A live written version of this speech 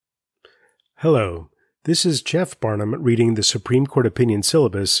Hello, this is Jeff Barnum reading the Supreme Court opinion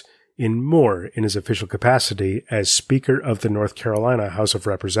syllabus in his official capacity as Speaker of the North Carolina House of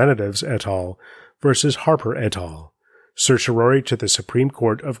Representatives et al. Versus Harper et al., certiorari to the Supreme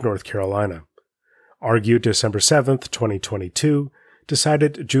Court of North Carolina. Argued December 7, 2022,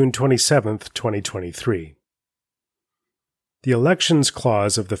 decided June 27, 2023. The Elections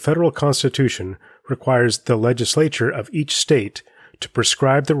Clause of the Federal Constitution requires the legislature of each state to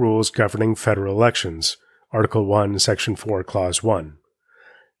prescribe the rules governing federal elections, Article 1, Section 4, Clause 1.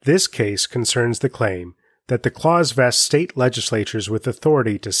 This case concerns the claim that the clause vests state legislatures with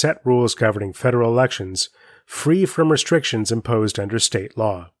authority to set rules governing federal elections free from restrictions imposed under state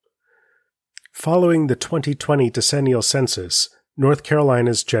law. Following the 2020 decennial census, North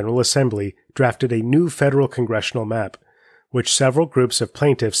Carolina's General Assembly drafted a new federal congressional map, which several groups of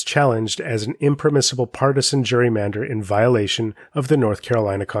plaintiffs challenged as an impermissible partisan gerrymander in violation of the North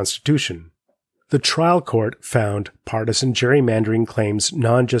Carolina Constitution. The trial court found partisan gerrymandering claims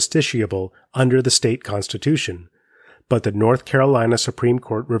non-justiciable under the state constitution, but the North Carolina Supreme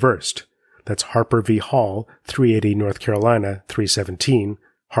Court reversed. That's Harper v. Hall, 380 North Carolina, 317,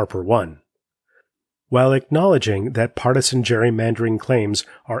 Harper 1. While acknowledging that partisan gerrymandering claims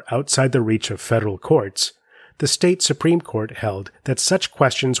are outside the reach of federal courts, the state Supreme Court held that such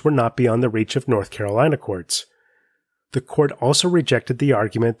questions were not beyond the reach of North Carolina courts. The court also rejected the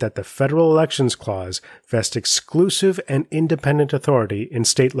argument that the Federal Elections Clause vests exclusive and independent authority in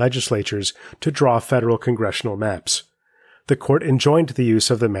state legislatures to draw federal congressional maps. The court enjoined the use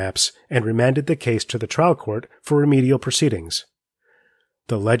of the maps and remanded the case to the trial court for remedial proceedings.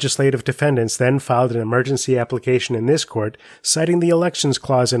 The legislative defendants then filed an emergency application in this court citing the Elections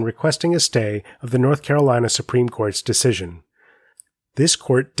Clause and requesting a stay of the North Carolina Supreme Court's decision. This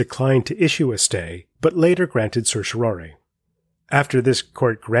court declined to issue a stay, but later granted certiorari. After this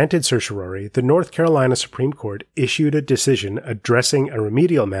court granted certiorari, the North Carolina Supreme Court issued a decision addressing a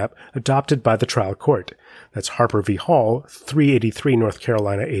remedial map adopted by the trial court. That's Harper v. Hall, 383 North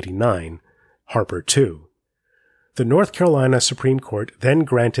Carolina 89, Harper 2. The North Carolina Supreme Court then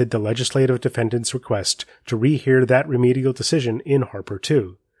granted the legislative defendants' request to rehear that remedial decision in Harper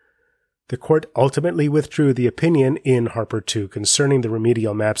 2. The court ultimately withdrew the opinion in Harper 2 concerning the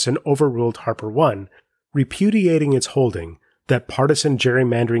remedial maps and overruled Harper 1, repudiating its holding that partisan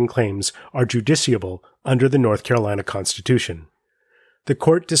gerrymandering claims are justiciable under the North Carolina Constitution. The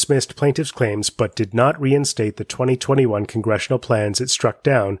court dismissed plaintiffs' claims but did not reinstate the 2021 congressional plans it struck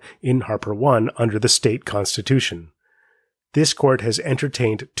down in Harper 1 under the state constitution. This court has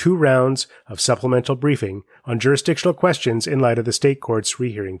entertained 2 rounds of supplemental briefing on jurisdictional questions in light of the state court's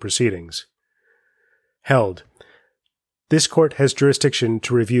rehearing proceedings. Held. This court has jurisdiction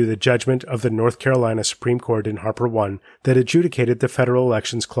to review the judgment of the North Carolina Supreme Court in Harper 1 that adjudicated the Federal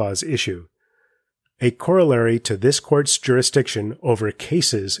Elections Clause issue. A corollary to this court's jurisdiction over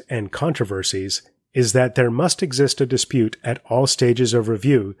cases and controversies is that there must exist a dispute at all stages of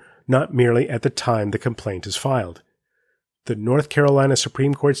review, not merely at the time the complaint is filed. The North Carolina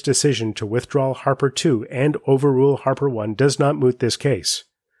Supreme Court's decision to withdraw Harper 2 and overrule Harper 1 does not moot this case.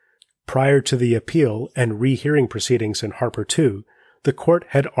 Prior to the appeal and rehearing proceedings in Harper 2, the court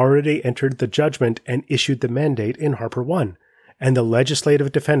had already entered the judgment and issued the mandate in Harper 1, and the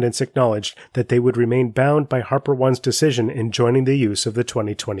legislative defendants acknowledged that they would remain bound by Harper 1's decision enjoining the use of the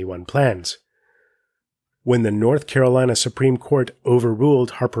 2021 plans. When the North Carolina Supreme Court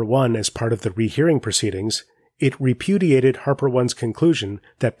overruled Harper 1 as part of the rehearing proceedings, it repudiated Harper 1's conclusion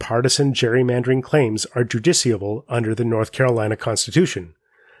that partisan gerrymandering claims are justiciable under the North Carolina Constitution,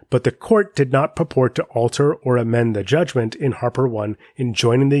 but the court did not purport to alter or amend the judgment in Harper 1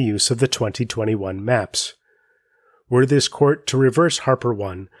 enjoining the use of the 2021 maps. Were this court to reverse Harper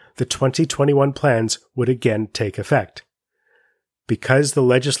 1, the 2021 plans would again take effect. Because the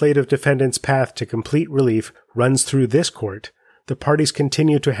legislative defendant's path to complete relief runs through this court, the parties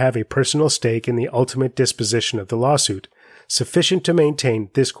continue to have a personal stake in the ultimate disposition of the lawsuit, sufficient to maintain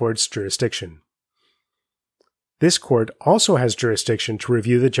this court's jurisdiction. This court also has jurisdiction to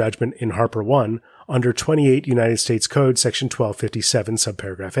review the judgment in Harper 1 under 28 United States Code Section 1257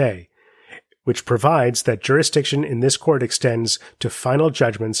 subparagraph A, which provides that jurisdiction in this court extends to final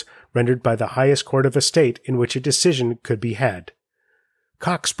judgments rendered by the highest court of a state in which a decision could be had.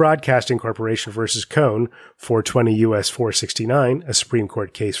 Cox Broadcasting Corporation v. Cone, 420 U.S. 469, a Supreme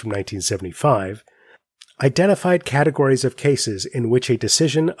Court case from 1975, identified categories of cases in which a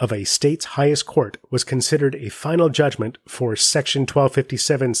decision of a state's highest court was considered a final judgment for Section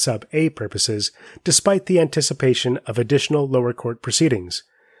 1257 sub A purposes, despite the anticipation of additional lower court proceedings.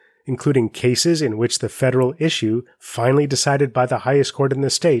 including cases in which the federal issue, finally decided by the highest court in the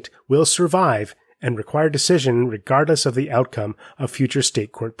state, will survive and require decision regardless of the outcome of future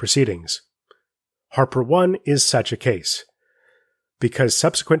state court proceedings. Harper 1 is such a case. Because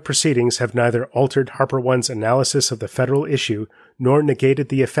subsequent proceedings have neither altered Harper 1's analysis of the federal issue nor negated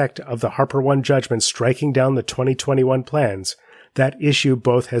the effect of the Harper 1 judgment striking down the 2021 plans, that issue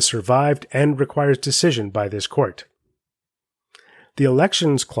both has survived and requires decision by this court. The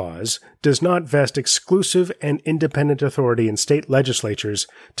Elections Clause does not vest exclusive and independent authority in state legislatures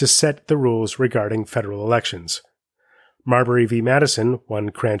to set the rules regarding federal elections. Marbury v. Madison, 1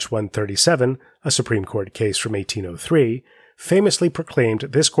 Cranch 137, a Supreme Court case from 1803, famously proclaimed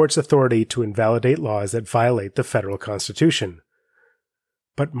this court's authority to invalidate laws that violate the federal Constitution.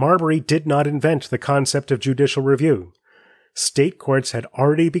 But Marbury did not invent the concept of judicial review. State courts had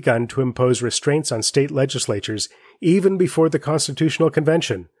already begun to impose restraints on state legislatures even before the Constitutional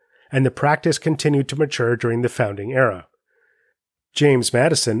Convention, and the practice continued to mature during the founding era. James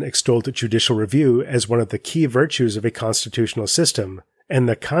Madison extolled judicial review as one of the key virtues of a constitutional system, and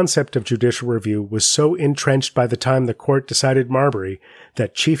the concept of judicial review was so entrenched by the time the court decided Marbury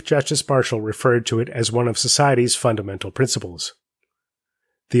that Chief Justice Marshall referred to it as one of society's fundamental principles.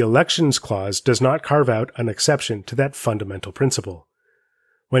 The Elections Clause does not carve out an exception to that fundamental principle.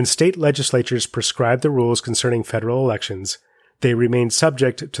 When state legislatures prescribe the rules concerning federal elections, they remain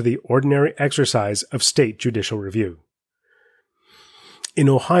subject to the ordinary exercise of state judicial review. In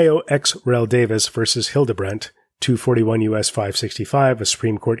Ohio ex rel. Davis v. Hildebrandt, 241 U.S. 565, a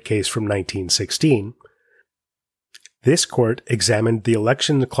Supreme Court case from 1916, this court examined the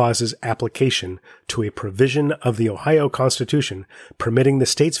Election Clause's application to a provision of the Ohio Constitution permitting the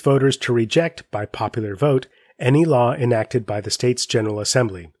state's voters to reject, by popular vote, any law enacted by the state's General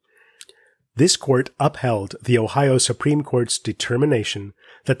Assembly. This court upheld the Ohio Supreme Court's determination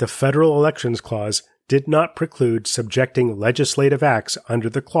that the Federal Elections Clause did not preclude subjecting legislative acts under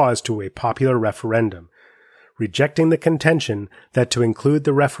the clause to a popular referendum, rejecting the contention that to include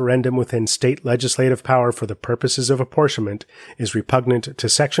the referendum within state legislative power for the purposes of apportionment is repugnant to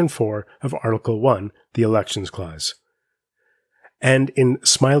Section 4 of Article 1, the Elections Clause. And in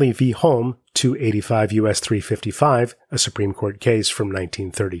Smiley v. Holm, 285 U.S. 355, a Supreme Court case from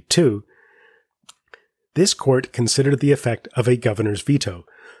 1932, this court considered the effect of a governor's veto,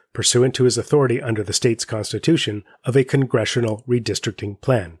 pursuant to his authority under the state's constitution, of a congressional redistricting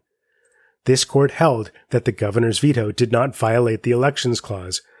plan. This court held that the governor's veto did not violate the Elections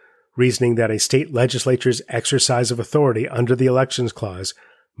Clause, reasoning that a state legislature's exercise of authority under the Elections Clause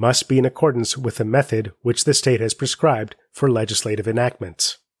must be in accordance with the method which the state has prescribed for legislative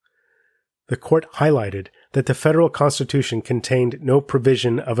enactments. The court highlighted that the federal Constitution contained no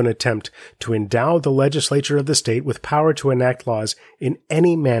provision of an attempt to endow the legislature of the state with power to enact laws in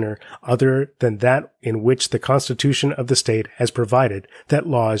any manner other than that in which the Constitution of the state has provided that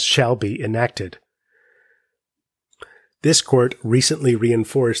laws shall be enacted. This court recently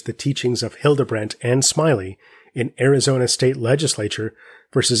reinforced the teachings of Hildebrandt and Smiley in Arizona State Legislature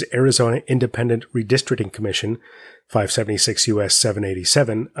versus Arizona Independent Redistricting Commission, 576 U.S.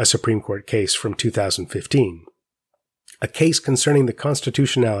 787, a Supreme Court case from 2015. A case concerning the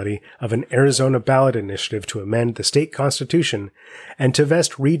constitutionality of an Arizona ballot initiative to amend the state constitution and to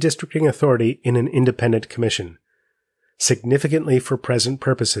vest redistricting authority in an independent commission. Significantly for present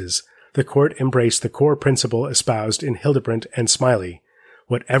purposes, the court embraced the core principle espoused in Hildebrandt and Smiley.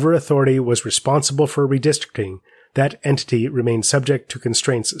 Whatever authority was responsible for redistricting, that entity remained subject to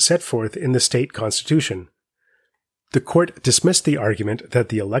constraints set forth in the state constitution. The court dismissed the argument that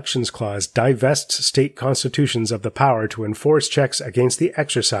the Elections Clause divests state constitutions of the power to enforce checks against the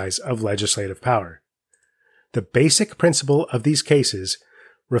exercise of legislative power. The basic principle of these cases,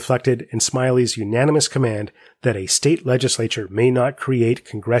 reflected in Smiley's unanimous command that a state legislature may not create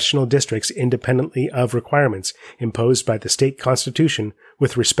congressional districts independently of requirements imposed by the state constitution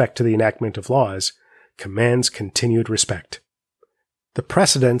with respect to the enactment of laws, commands continued respect. The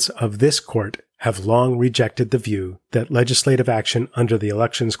precedents of this court have long rejected the view that legislative action under the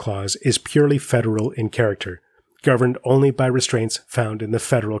Elections Clause is purely federal in character, governed only by restraints found in the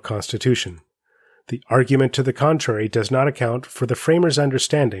federal Constitution. The argument to the contrary does not account for the framers'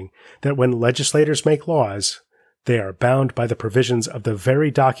 understanding that when legislators make laws, they are bound by the provisions of the very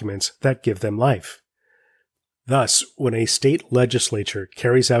documents that give them life. Thus, when a state legislature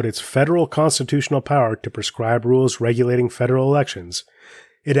carries out its federal constitutional power to prescribe rules regulating federal elections,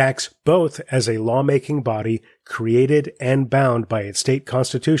 it acts both as a lawmaking body created and bound by its state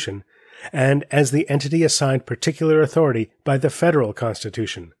constitution, and as the entity assigned particular authority by the federal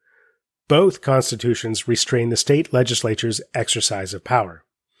Constitution. Both constitutions restrain the state legislature's exercise of power.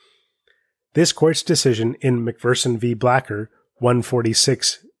 This court's decision in McPherson v. Blacker,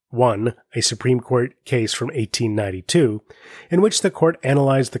 146-1, a Supreme Court case from 1892, in which the court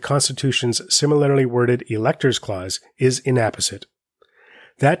analyzed the Constitution's similarly worded Electors Clause, is inapposite.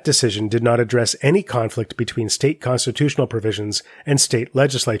 That decision did not address any conflict between state constitutional provisions and state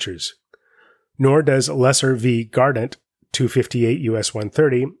legislatures. Nor does Lesser v. Garnett, 258 U.S.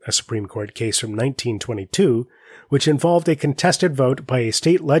 130, a Supreme Court case from 1922, which involved a contested vote by a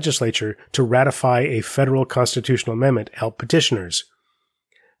state legislature to ratify a federal constitutional amendment, help petitioners.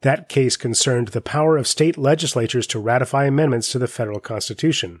 That case concerned the power of state legislatures to ratify amendments to the federal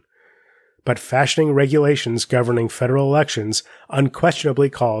Constitution. But fashioning regulations governing federal elections unquestionably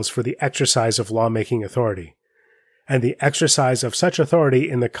calls for the exercise of lawmaking authority. And the exercise of such authority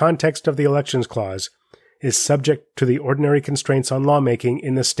in the context of the Elections Clause is subject to the ordinary constraints on lawmaking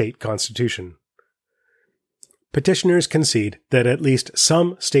in the state constitution. Petitioners concede that at least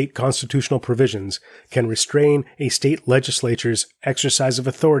some state constitutional provisions can restrain a state legislature's exercise of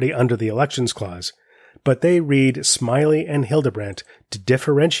authority under the Elections Clause, but they read Smiley and Hildebrandt to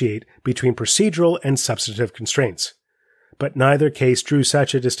differentiate between procedural and substantive constraints. But neither case drew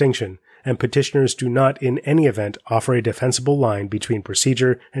such a distinction, and petitioners do not in any event offer a defensible line between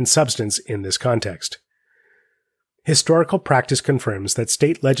procedure and substance in this context. Historical practice confirms that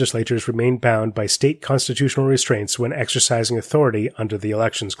state legislatures remain bound by state constitutional restraints when exercising authority under the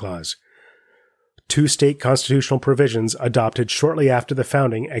Elections Clause. Two state constitutional provisions adopted shortly after the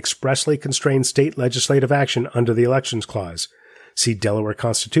founding expressly constrain state legislative action under the Elections Clause. See Delaware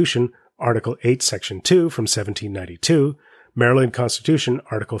Constitution, Article 8, Section 2 from 1792, Maryland Constitution,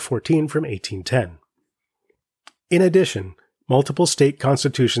 Article 14 from 1810. In addition, multiple state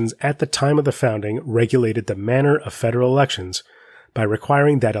constitutions at the time of the founding regulated the manner of federal elections by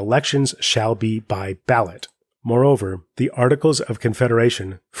requiring that elections shall be by ballot. Moreover, the Articles of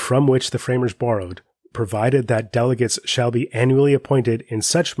Confederation, from which the framers borrowed, provided that delegates shall be annually appointed in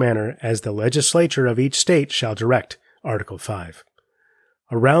such manner as the legislature of each state shall direct, Article 5.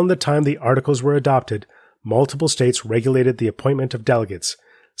 Around the time the Articles were adopted, multiple states regulated the appointment of delegates,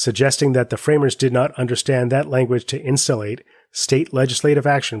 suggesting that the framers did not understand that language to insulate state legislative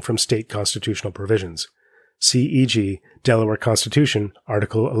action from state constitutional provisions. See e.g. Delaware Constitution,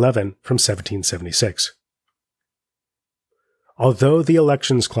 Article 11 from 1776. Although the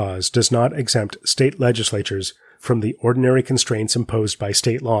Elections Clause does not exempt state legislatures from the ordinary constraints imposed by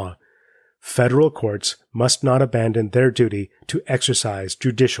state law, federal courts must not abandon their duty to exercise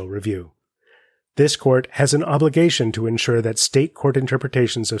judicial review. This court has an obligation to ensure that state court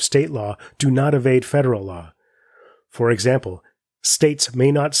interpretations of state law do not evade federal law. For example, states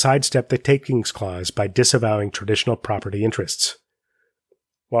may not sidestep the Takings Clause by disavowing traditional property interests.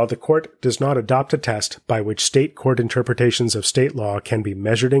 While the court does not adopt a test by which state court interpretations of state law can be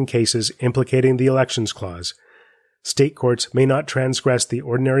measured in cases implicating the Elections Clause, state courts may not transgress the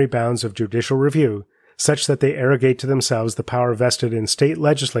ordinary bounds of judicial review such that they arrogate to themselves the power vested in state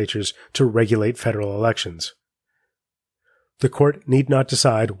legislatures to regulate federal elections. The court need not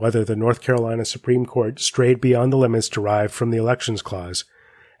decide whether the North Carolina Supreme Court strayed beyond the limits derived from the Elections Clause,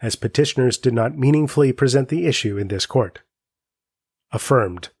 as petitioners did not meaningfully present the issue in this court.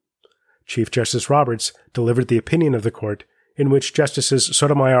 Affirmed. Chief Justice Roberts delivered the opinion of the court, in which Justices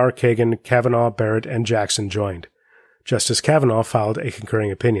Sotomayor, Kagan, Kavanaugh, Barrett, and Jackson joined. Justice Kavanaugh filed a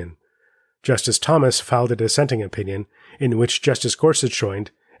concurring opinion. Justice Thomas filed a dissenting opinion, in which Justice Gorsuch joined,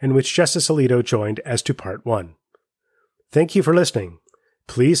 and which Justice Alito joined as to Part 1. Thank you for listening.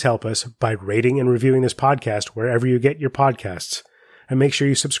 Please help us by rating and reviewing this podcast wherever you get your podcasts, and make sure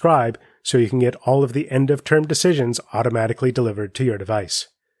you subscribe so you can get all of the end-of-term decisions automatically delivered to your device.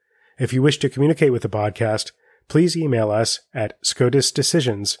 If you wish to communicate with the podcast, please email us at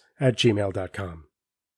scotusdecisions@gmail.com.